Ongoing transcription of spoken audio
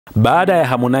Baada ya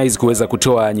Harmonize kuweza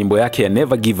kutoa nyimbo yake ya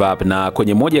Never Give Up, na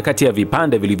kwenye moja kati ya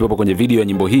vipande vilivyopo kwenye video ya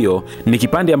nyimbo hiyo ni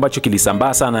kipande ambacho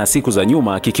kilisambaa sana siku za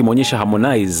nyuma kikimonyesha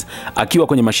Harmonize akiwa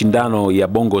kwenye mashindano ya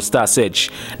Bongo Star Search,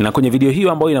 na kwenye video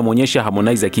hiyo ambayo inamuonyesha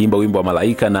Harmonize akiimba wimbo wa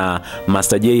Malaika na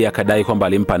Master J akadai kwamba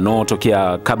alimpa no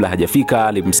tokea kabla hajafika,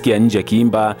 alimsikia nje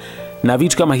akiimba na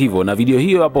vitu kama hivyo. Na video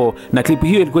hiyo hapo na clip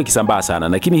hiyo ilikuwa ikisambaa sana,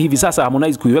 lakini hivi sasa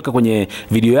Harmonize kuiweka kwenye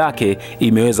video yake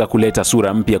imeweza kuleta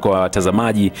sura mpya kwa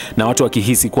watazamaji, na watu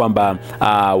wakihisi kwamba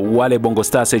wale Bongo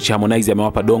Star Search Harmonize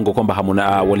amewapa dongo kwamba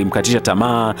walimkatisha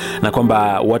tamaa, na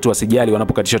kwamba watu wasijali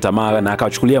wanapokatisha tamaa, na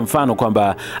akawachukulia mfano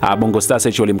kwamba Bongo Star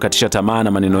Search walimkatisha tamaa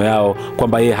na maneno yao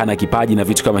kwamba yeye hana kipaji na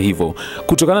vitu kama hivyo.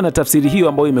 Kutokana na tafsiri hiyo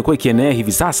ambayo imekuwa ikienea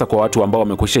hivi sasa kwa watu ambao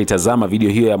wamekwisha itazama video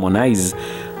hiyo ya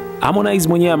Harmonize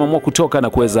mwenyewe ameamua kutoka na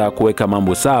kuweza kuweka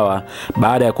mambo sawa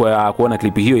baada ya kuona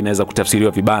klipi hiyo inaweza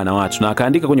kutafsiriwa vibaya na watu, na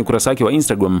akaandika kwenye ukurasa wake wa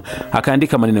Instagram,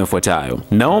 akaandika maneno yafuatayo: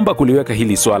 naomba kuliweka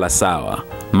hili swala sawa.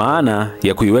 Maana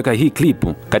ya kuiweka hii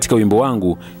klipu katika wimbo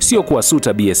wangu sio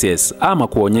kuwasuta BSS ama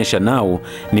kuonyesha nao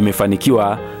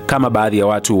nimefanikiwa kama baadhi ya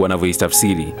watu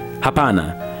wanavyoitafsiri.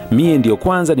 Hapana. Mie ndio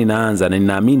kwanza ninaanza na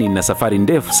ninaamini nina safari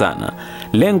ndefu sana.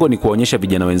 Lengo ni kuonyesha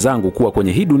vijana wenzangu kuwa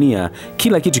kwenye hii dunia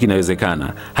kila kitu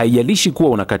kinawezekana. Haijalishi kuwa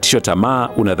unakatishwa tamaa,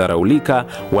 unadharaulika,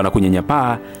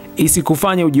 wanakunyanyapaa,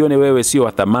 isikufanye ujione wewe sio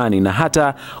wa thamani na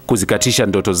hata kuzikatisha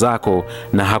ndoto zako,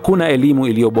 na hakuna elimu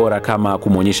iliyo bora kama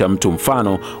kumuonyesha mtu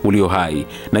mfano ulio hai.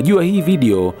 Najua hii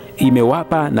video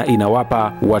imewapa na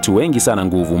inawapa watu wengi sana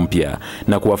nguvu mpya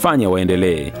na kuwafanya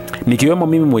waendelee. Nikiwemo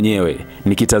mimi mwenyewe,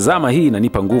 nikitazama hii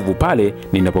inanipa nguvu pale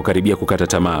ninapokaribia kukata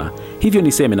tamaa. Hivyo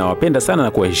niseme nawapenda sana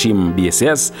na kuwaheshimu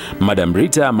BSS, Madam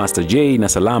Rita, Master J na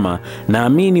Salama.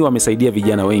 Naamini wamesaidia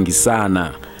vijana wengi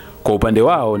sana. Kwa upande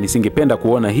wao nisingependa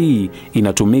kuona hii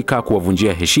inatumika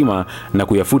kuwavunjia heshima na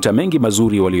kuyafuta mengi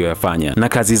mazuri walioyafanya, na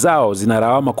kazi zao zina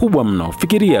lawama kubwa mno.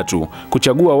 Fikiria tu,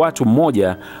 kuchagua watu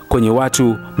mmoja kwenye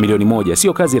watu milioni moja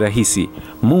sio kazi rahisi.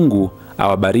 Mungu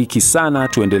awabariki sana,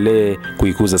 tuendelee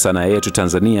kuikuza sanaa yetu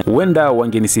Tanzania. Huenda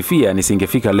wangenisifia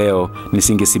nisingefika leo,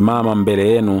 nisingesimama mbele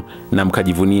yenu na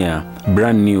mkajivunia.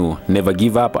 Brand new, never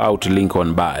give up, out link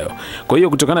on bio. Kwa hiyo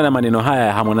kutokana na maneno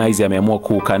haya, Harmonize ameamua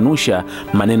kukanusha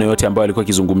maneno yote ambayo alikuwa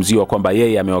kizungumziwa kwamba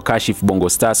yeye amewakashifu Bongo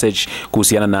Star Search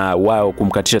kuhusiana na wao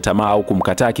kumkatisha tamaa au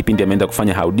kumkataa kipindi ameenda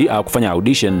kufanya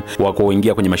audition wa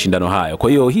kuingia kwenye mashindano hayo. Kwa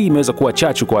hiyo hii imeweza kuwa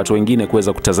chachu kwa watu wengine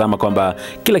kuweza kutazama kwamba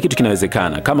kila kitu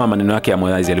kinawezekana kama maneno yake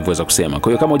Harmonize alivyoweza kusema. Kwa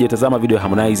hiyo kama hujatazama video ya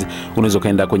Harmonize, unaweza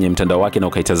kaenda kwenye mtandao wake na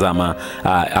ukaitazama,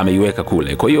 ameiweka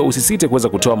kule. Kwa hiyo usisite kuweza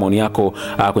kutoa maoni yako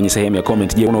kwenye sehemu ya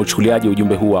comment. Je, unauchukuliaje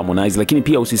ujumbe huu wa Harmonize? Lakini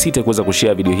pia usisite kuweza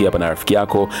kushare video hii hapa na rafiki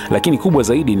yako. Lakini kubwa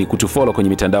zaidi ni kutufollow kwenye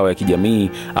mitandao ya kijamii,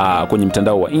 kwenye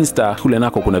mtandao wa Insta. Kule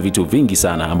nako kuna vitu vingi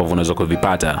sana ambavyo unaweza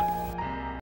kuvipata.